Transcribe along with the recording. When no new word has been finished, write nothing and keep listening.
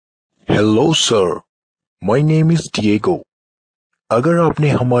Hello sir, my name is Diego. अगर आपने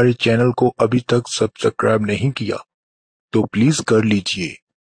हमारे चैनल को अभी तक सब्सक्राइब नहीं किया तो प्लीज कर लीजिए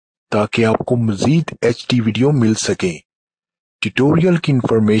ताकि आपको मजीद एचडी वीडियो मिल सके। ट्यूटोरियल की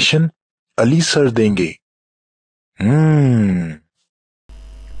इंफॉर्मेशन अली सर देंगे।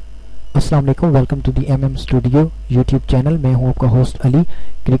 अस्सलाम वालेकुम, welcome to the MM studio YouTube channel. मैं हूं आपका host Ali.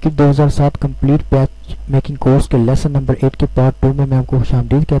 Cricket 2007 complete patch making course के लेसन नंबर 8 के पार्ट 2 में मैं आपको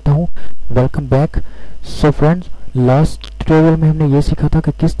खुशामदीद कहता हूं। Welcome back. So friends, last tutorial में हमने ये सीखा था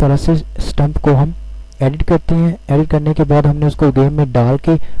कि किस तरह से स्टंप को हम एडिट करते हैं। एडिट करने के बाद हमने उसको गेम में डाल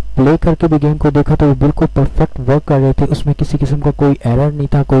के प्ले करके भी गेम को देखा तो वो बिल्कुल परफेक्ट वर्क कर रहे थे। उसमें किसी किस्म का कोई एरर नहीं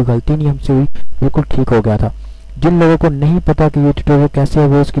था, कोई गलती नहीं हमसे हुई, बिल्कुल ठीक हो गया था। जिन लोगों को नहीं पता कि ये ट्यूटोरियल कैसे है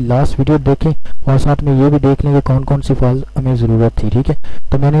वो उसकी लास्ट वीडियो देखें और साथ में ये भी देख लें कि कौन कौन सी फाइल हमें ज़रूरत थी। ठीक है,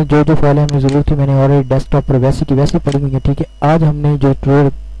 तो मैंने जो जो फाइलें हमें ज़रूरत थी मैंने ऑलरेडी डेस्कटॉप पर वैसी की वैसी पड़ी हुई है। ठीक है, आज हमने जो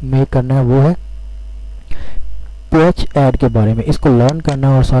ट्यूटोरियल में करना है वो है पैच ऐड के बारे में। इसको लर्न करना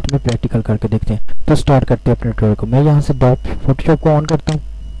है और साथ में प्रैक्टिकल करके देखते हैं। तो स्टार्ट करते हैं अपने ट्यूटोरियल को। मैं यहाँ से एडोबे फोटोशॉप को ऑन करता हूँ।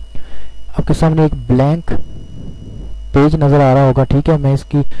 आपके सामने एक ब्लैंक पेज नज़र आ रहा होगा। ठीक है, मैं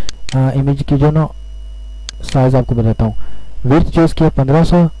इसकी इमेज की जो ना साइज आपको बताता हूँ। विड्थ जो इसकी है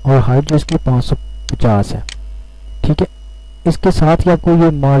 1500 और हाइट जो इसकी 550 है। ठीक है, इसके साथ ही आपको ये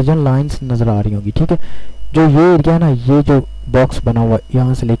मार्जिन लाइंस नजर आ रही होंगी। ठीक है, जो ये एरिया है ना, ये जो बॉक्स बना हुआ है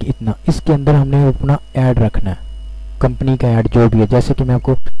यहाँ से लेके इतना, इसके अंदर हमने अपना ऐड रखना है, कंपनी का ऐड जो भी है। जैसे कि मैं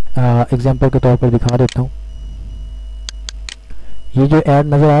आपको एग्जांपल के तौर पर दिखा देता हूँ। ये जो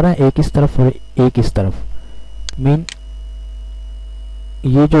ऐड नजर आ रहा है एक इस तरफ और एक इस तरफ, मीन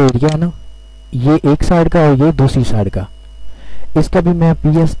ये जो एरिया है ना, ये एक साइड का और ये दूसरी साइड का। इसका भी मैं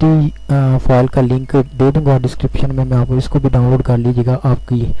पीएसडी फाइल का लिंक दे दूंगा डिस्क्रिप्शन में। मैं आपको इसको भी डाउनलोड कर लीजिएगा,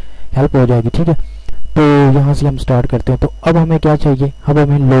 आपकी हेल्प हो जाएगी। ठीक है, तो यहाँ से हम स्टार्ट करते हैं। तो अब हमें क्या चाहिए, अब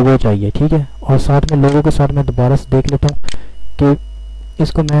हमें लोगो चाहिए। ठीक है, और साथ में लोगो के साथ मैं दोबारा से देख लेता हूँ कि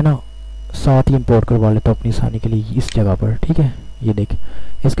इसको मैं ना साथ ही इंपोर्ट करवा लेता हूँ अपनी आसानी के लिए इस जगह पर। ठीक है, ये देखिए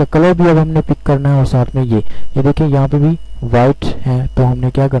इसका कलर भी अब हमने पिक करना है और साथ में ये देखिए यहाँ पे भी वाइट है, तो हमने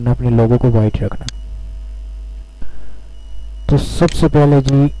क्या करना है, अपने लोगो को वाइट रखना। तो सबसे पहले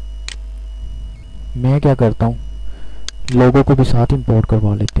जी मैं क्या करता हूँ, लोगो को भी साथ इंपोर्ट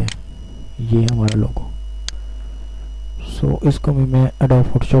करवा लेते हैं। ये हमारा लोगो। सो इसको भी मैं एडोबे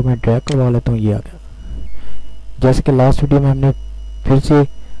फोटोशॉप में ड्रैग करवा लेता हूँ। ये आ गया। जैसे कि लास्ट वीडियो में हमने फिर से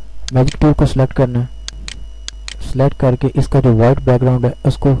मैजिक टूल को सिलेक्ट करना है। सिलेक्ट करके इसका जो वाइट बैकग्राउंड है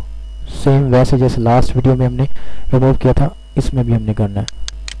उसको सेम वैसे जैसे लास्ट वीडियो में हमने रिमूव किया था इसमें भी हमने करना है।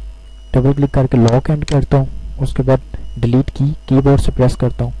 डबल क्लिक करके लॉक एंड करता हूँ, उसके बाद डिलीट की कीबोर्ड से प्रेस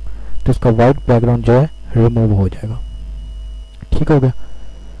करता हूँ तो इसका वाइट बैकग्राउंड जो है रिमूव हो जाएगा। ठीक हो गया।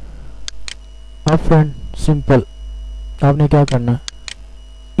 अब फ्रेंड सिंपल, आपने क्या करना है,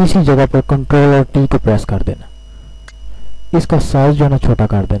 इसी जगह पर कंट्रोल और टी को प्रेस कर देना। इसका साइज जो है ना छोटा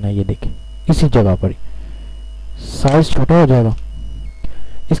कर देना। ये देखिए इसी जगह पर साइज छोटा हो जाएगा।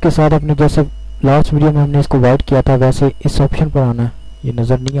 इसके साथ अपने जैसे लास्ट वीडियो में हमने इसको वाइट किया था वैसे इस ऑप्शन पर आना है। ये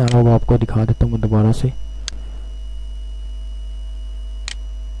नज़र नहीं आ रहा होगा, आपको दिखा देता हूँ मैं दोबारा से।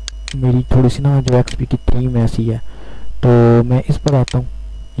 मेरी थोड़ी सी ना जो एक्सपी की थीम ऐसी है, तो मैं इस पर आता हूँ।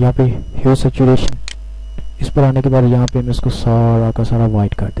 यहाँ पे ह्यू सैचुरेशन, इस पर आने के बाद यहाँ पे मैं इसको सारा का सारा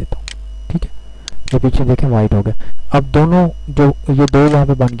वाइट कर देता हूँ। ठीक है, ये पीछे देखें वाइट हो गया। अब दोनों जो ये दो यहाँ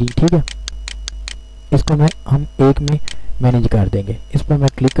पे बन गई। ठीक है, इसको हम एक में मैनेज कर देंगे। इस पर मैं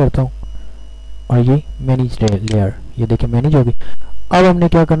क्लिक करता हूँ और ये मैनेज लेयर, ये देखिए मैनेज होगी। अब हमने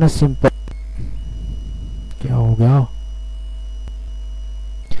क्या करना, सिंपल क्या हो गया,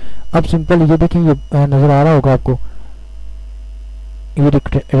 अब सिंपल ये देखिए ये नजर आ रहा होगा आपको, ये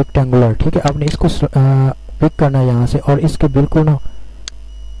रेक्टेंगुलर। ठीक है, आपने इसको पिक करना है यहाँ से और इसके बिल्कुल ना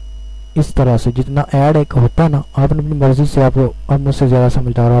इस तरह से जितना ऐड एक होता है ना, आपने अपनी मर्जी से, आप अब मुझसे ज़्यादा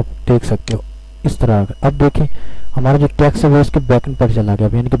समझदार आप देख सकते हो इस तरह। अब देखें हमारा जो टेक्स्ट है वो इसके बैकएंड पर चला गया,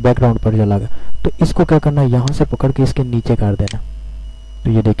 यानी कि बैकग्राउंड पर चला गया। तो इसको क्या करना है, यहाँ से पकड़ के इसके नीचे कर देना।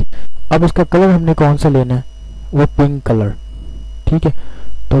 तो ये देखिए अब इसका कलर हमने कौन सा लेना है, वो पिंक कलर। ठीक है,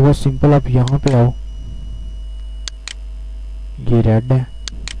 तो वो सिंपल आप यहाँ पे आओ, ये रेड है,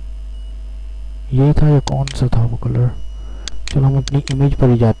 ये था या कौन सा था वो कलर। चलो हम अपनी इमेज पर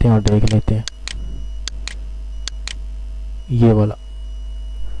ही जाते हैं और देख लेते हैं। ये वाला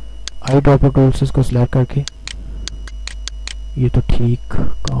आई ड्रॉपर टूल से इसको सिलेक्ट करके, ये तो ठीक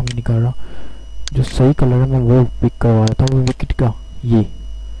काम ही नहीं कर रहा। जो सही कलर है मैं वो पिक करवा रहा था, वो विकेट का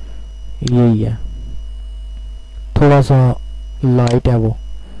यही है, थोड़ा सा लाइट है वो।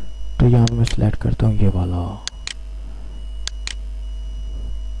 तो यहाँ मैं सिलेक्ट करता हूँ ये वाला।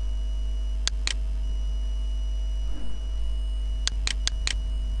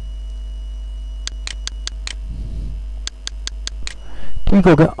 ठीक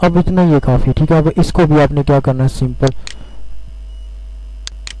हो गया। अब इतना ये काफी ठीक है। अब इसको भी आपने क्या करना है, सिंपल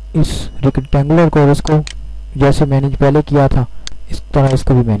इस रेक्टेंगुलर को इसको जैसे मैनेज पहले किया था इस तरह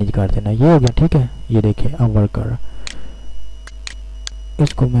इसको भी मैनेज कर देना। ये हो गया ठीक है। ये देखिए अब वर्क कर रहा है।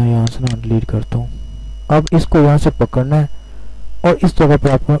 इसको मैं यहाँ से ना डिलीट करता हूँ। अब इसको यहाँ से पकड़ना है और इस जगह पे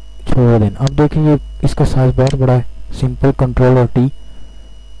आपको छोड़ देना। अब देखिए ये इसका साइज बहुत बड़ा है। सिंपल कंट्रोल और टी,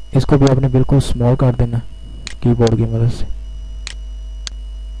 इसको भी आपने बिल्कुल स्मॉल कर देना कीबोर्ड की मदद से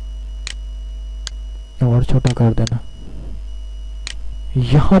और छोटा कर देना।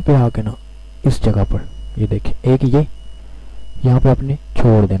 यहाँ पे आके ना इस जगह पर ये देखिए एक ये यहाँ पे आपने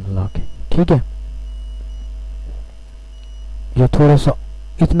छोड़ देना लाके, ठीक है। ये थोड़ा सा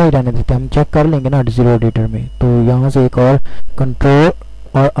इतना ही रहने देते हैं, हम चेक कर लेंगे ना जीरो एडिटर में। तो यहाँ से एक और कंट्रोल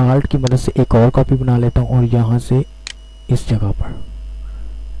और आल्ट की मदद से एक और कॉपी बना लेता हूँ और यहाँ से इस जगह पर,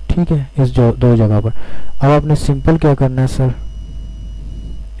 ठीक है, इस जो दो जगह पर। अब आपने सिंपल क्या करना है सर,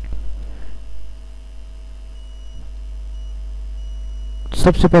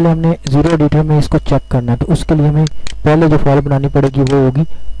 सबसे पहले हमने जीरो एडिटर में इसको चेक करना है। तो उसके लिए हमें पहले जो फाइल बनानी पड़ेगी वो होगी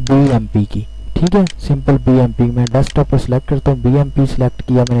BMP की, ठीक है। सिंपल BMP मैं डेस्कटॉप पर सिलेक्ट करता हूँ। BMP सिलेक्ट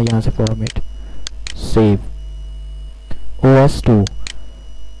किया मैंने, यहाँ से फॉर्मेट सेव OS2।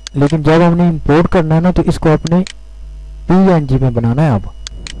 लेकिन जब हमने इंपोर्ट करना है ना तो इसको अपने PNG में बनाना है अब,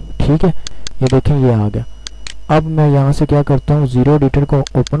 ठीक है। ये देखें ये आ गया। अब मैं यहाँ से क्या करता हूँ, जीरो एडिटर को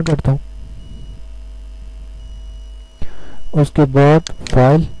ओपन करता हूँ। उसके बाद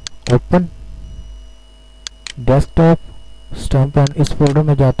file open, desktop, stump and इस फोल्डर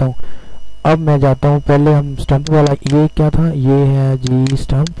में जाता हूँ। अब मैं जाता हूँ पहले हम स्टम्प वाला, ये क्या था, ये है जी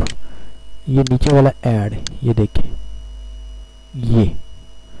स्टम्प, ये नीचे वाला ऐड, ये देखिए ये,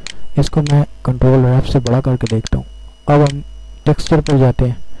 इसको मैं कंट्रोल F से बड़ा करके देखता हूँ। अब हम टेक्सचर पर जाते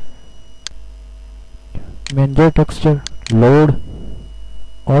हैं, मेंजर टेक्सचर, लोड,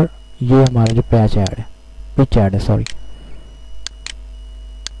 और ये हमारा जो पैच ऐड है, पिच ऐड है सॉरी,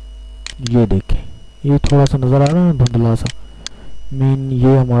 ये देखें ये थोड़ा सा नजर आ रहा है धुंधला सा। मीन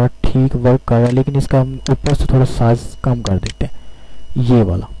ये हमारा ठीक वर्क कर रहा है, लेकिन इसका हम ऊपर से थोड़ा साइज कम कर देते हैं, ये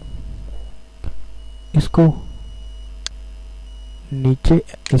वाला। इसको नीचे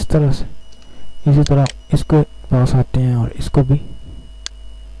इस तरह से, इसी तरह इसके पास आते हैं और इसको भी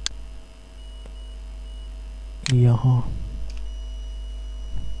यहाँ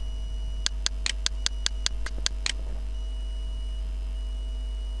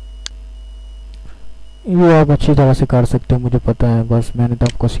ये आप अच्छी तरह से कर सकते हो, मुझे पता है, बस मैंने तो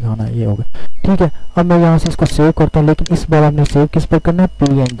आपको सिखाना है। ये हो गया ठीक है। अब मैं यहाँ से इसको सेव करता हूँ, लेकिन इस बार हमने सेव किस पर करना है,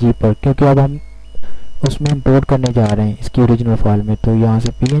 PNG पर, क्योंकि अब हम उसमें इंपोर्ट करने जा रहे हैं इसकी ओरिजिनल फाइल में। तो यहाँ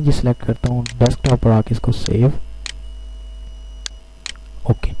से PNG सिलेक्ट करता हूँ, डेस्कटॉप पर आके इसको सेव,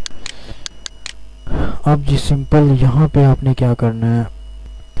 ओके। अब जी सिंपल यहाँ पे आपने क्या करना है,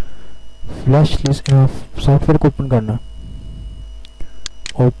 फ्लैश लिस्ट सॉफ्टवेयर को ओपन करना,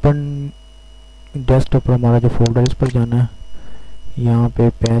 ओपन डेस्कटॉप पर हमारा जो फोल्डर इस पर जाना है, यहाँ पे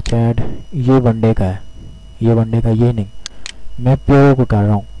पैच ऐड, ये वनडे का है, ये वनडे का, ये नहीं, मैं प्योरो को कर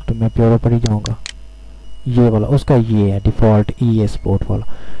रहा हूँ तो मैं प्योरो पर ही जाऊँगा। ये वाला उसका ये है डिफ़ॉल्ट स्पोर्ट वाला।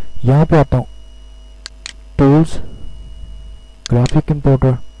 यहाँ पे आता हूँ tools, graphic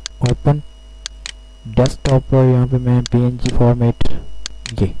importer, open, desktop पर यहाँ पे मैं PNG फॉर्मेट,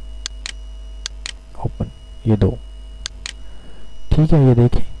 ये ओपन, ये दो, ठीक है। ये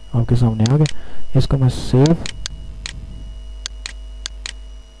देखिए आपके सामने आ गया। इसको मैं सेव,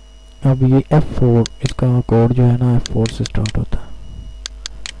 अब ये F4, इसका कोड जो है ना F4 से स्टार्ट होता है,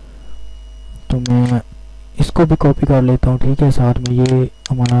 तो मैं इसको भी कॉपी कर लेता हूँ, ठीक है। साथ में ये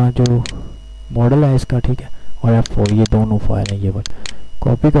हमारा जो मॉडल है इसका, ठीक है, और F4, ये दोनों फाइल है, ये वाली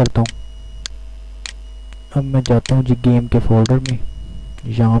कॉपी करता हूँ। अब मैं जाता हूँ जी गेम के फोल्डर में,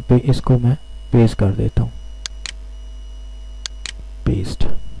 यहाँ पे इसको मैं पेस्ट कर देता हूँ, पेस्ट।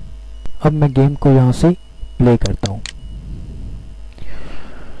 अब मैं गेम को यहाँ से प्ले करता हूँ।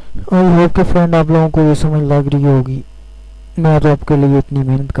 आई होप के फ्रेंड आप लोगों को ये समझ लग रही होगी। मैं तो आपके लिए इतनी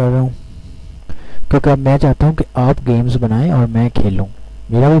मेहनत कर रहा हूँ क्योंकि अब मैं चाहता हूँ कि आप गेम्स बनाएं और मैं खेलूं।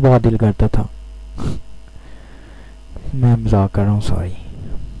 मेरा भी बहुत दिल करता था मैं मजाक कर रहा हूँ, सॉरी।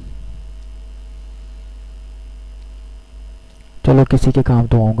 चलो किसी के काम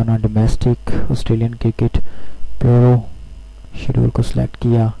तो आऊँगा ना। Domestic, Australian cricket, Puro, schedule को सिलेक्ट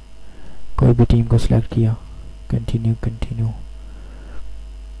किया, कोई भी टीम को सिलेक्ट किया, कंटिन्यू कंटिन्यू।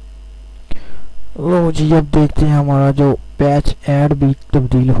 लो जी अब देखते हैं हमारा जो पैच ऐड भी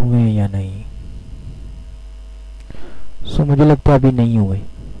तब्दील हुए हैं या नहीं। सो मुझे लगता है अभी नहीं हुए।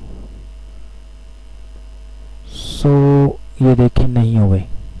 सो ये देखें नहीं हुए,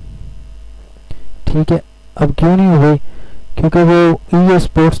 ठीक है। अब क्यों नहीं हुए, क्योंकि वो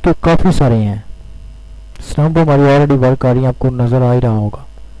स्पोर्ट्स के काफ़ी सारे हैं। स्टम्प हमारी ऑलरेडी वर्क आ रही है, आपको नज़र आ ही रहा होगा।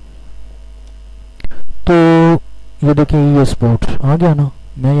 तो ये देखिए स्पोर्ट्स आ गया ना।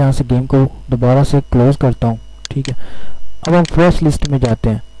 मैं यहाँ से गेम को दोबारा से क्लोज करता हूँ, ठीक है। अब हम फ्रेश लिस्ट में जाते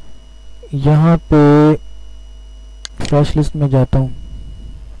हैं। यहाँ पे फ्रेश लिस्ट में जाता हूँ,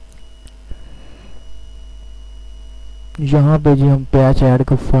 यहाँ पे जी हम पैच ऐड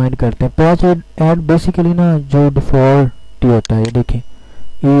को फाइंड करते हैं। पैच ऐड बेसिकली ना जो डिफ़ॉल्ट होता है, ये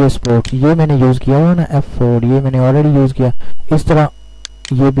देखें स्पोर्ट्स ये मैंने यूज़ किया हुआ ना, F4 ये मैंने ऑलरेडी यूज़ किया। इस तरह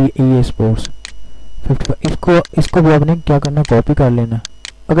ये भी स्पोर्ट्स 55, इसको भी आपने क्या करना, कॉपी कर लेना।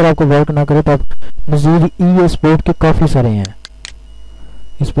 अगर आपको वर्क ना करे तो आप मजीद स्पोर्ट के काफ़ी सारे हैं,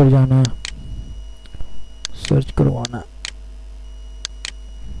 इस पर जाना, सर्च करवाना,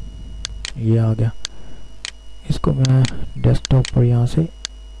 ये आ गया। इसको मैं डेस्कटॉप पर यहाँ से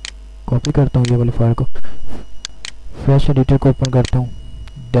कॉपी करता हूँ, ये वाली फाइल को फ्रेश एडिटर को ओपन करता हूँ।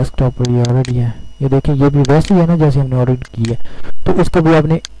 डेस्कटॉप पर ये ऑलरेडी है, ये देखें ये भी वैसे ही है ना जैसे हमने ऑलरेडी की है। तो इसको भी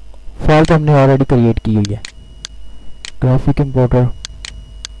आपने फाइल तो हमने ऑलरेडी क्रिएट की हुई है। ग्राफिक इंपोर्टर,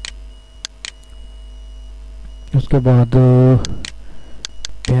 उसके बाद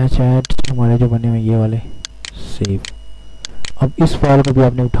पैच ऐड हमारे जो बने हुए ये वाले सेव। अब इस फाइल को भी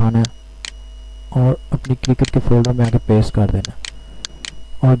आपने उठाना है और अपनी क्रिकेट के फोल्डर में आके पेस्ट कर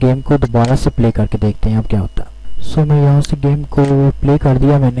देना और गेम को दोबारा से प्ले करके देखते हैं अब क्या होता है। सो मैं यहाँ से गेम को प्ले कर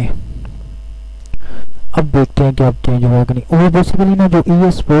दिया मैंने। अब देखते हैं कि अब चेंज हुआ कि नहीं। और बेसिकली ना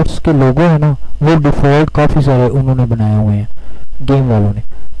जो स्पोर्ट्स के लोगो है ना वो डिफ़ॉल्ट काफ़ी सारे उन्होंने बनाए हुए हैं गेम वालों ने।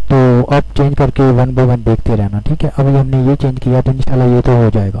 तो आप चेंज करके 1 बाय 1 देखते रहना, ठीक है। अभी हमने ये चेंज किया तो इंशाल्लाह ये तो हो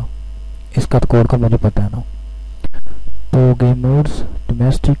जाएगा। इसका तो कोड का मुझे पता है ना। तो game modes,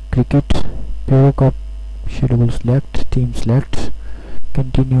 domestic cricket, player cup, schedule select, team select,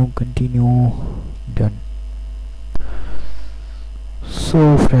 continue, done.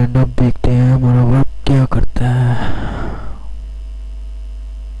 So friend अब देखते हैं हमारा वर्क क्या करता है।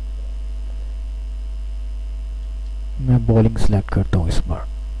 मैं बॉलिंग सेलेक्ट करता हूँ इस बार,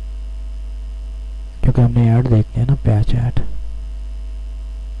 क्योंकि हमने ऐड देखते हैं ना, पैच ऐड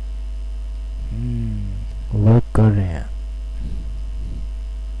वर्क कर रहे हैं।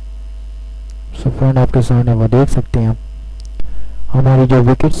 सो फ्रेंड आपके सामने वो देख सकते हैं, हमारी जो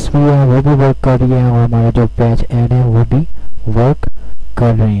विकेट्स भी हैं वो भी वर्क कर रही है और हमारे जो पैच ऐड है वो भी वर्क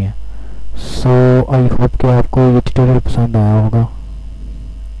कर रही हैं। सो आई होप कि आपको ये ट्यूटोरियल पसंद आया होगा।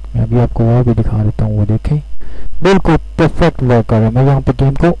 मैं अभी आपको और भी दिखा देता हूँ, वो देखें बिल्कुल परफेक्ट वर्क कर रहा है। मैं यहाँ पे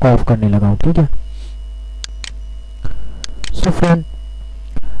गेम को ऑफ करने लगा हूँ, ठीक है। सो फ्रेंड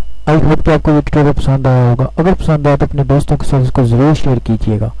आई होप कि आपको ये ट्यूटोरियल पसंद आया होगा। अगर पसंद आया तो अपने दोस्तों के साथ इसको ज़रूर शेयर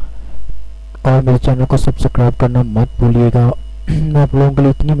कीजिएगा और मेरे चैनल को सब्सक्राइब करना मत भूलिएगा। मैं आप लोगों के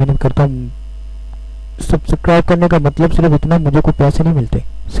लिए इतनी मेहनत करता हूँ। सब्सक्राइब करने का मतलब सिर्फ इतना, मुझे कोई पैसे नहीं मिलते,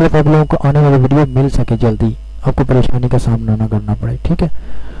 सिर्फ आप लोगों को आने वाली वीडियो मिल सके जल्दी, आपको परेशानी का सामना ना करना पड़े, ठीक है।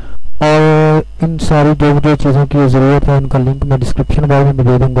 और इन सारी जो चीज़ों की ज़रूरत है उनका लिंक मैं डिस्क्रिप्शन बॉक्स में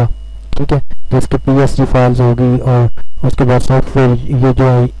दे दूंगा, ठीक है। जिसके PSG फाइल्स होगी और उसके बाद सॉफ्टवेयर ये जो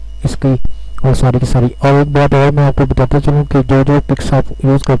है इसकी और सारी की सारी। और एक बात और मैं आपको बताता चलूँ कि जो पिक्स आप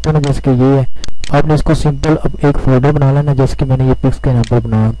यूज़ करते हो ना, जैसे कि ये है, आपने इसको सिंपल अब एक फोल्डर बना लेना, जैसे कि मैंने ये पिक्स के नाम पर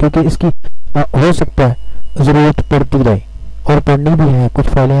बनाया, क्योंकि इसकी हो सकता है ज़रूरत पड़ती रहे और पढ़नी भी है। कुछ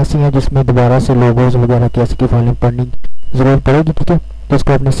फाइलें ऐसी हैं जिसमें दोबारा से लोगोज वगैरह कैसे की फाइलें पढ़नी ज़रूरत पड़ेगी, ठीक है। तो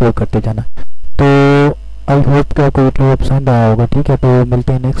इसको आपने सेव करते जाना। तो आई होप कि आपको वीडियो पसंद आया होगा, ठीक है। तो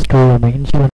मिलते हैं नेक्स्ट वीडियो में इंशाल्लाह।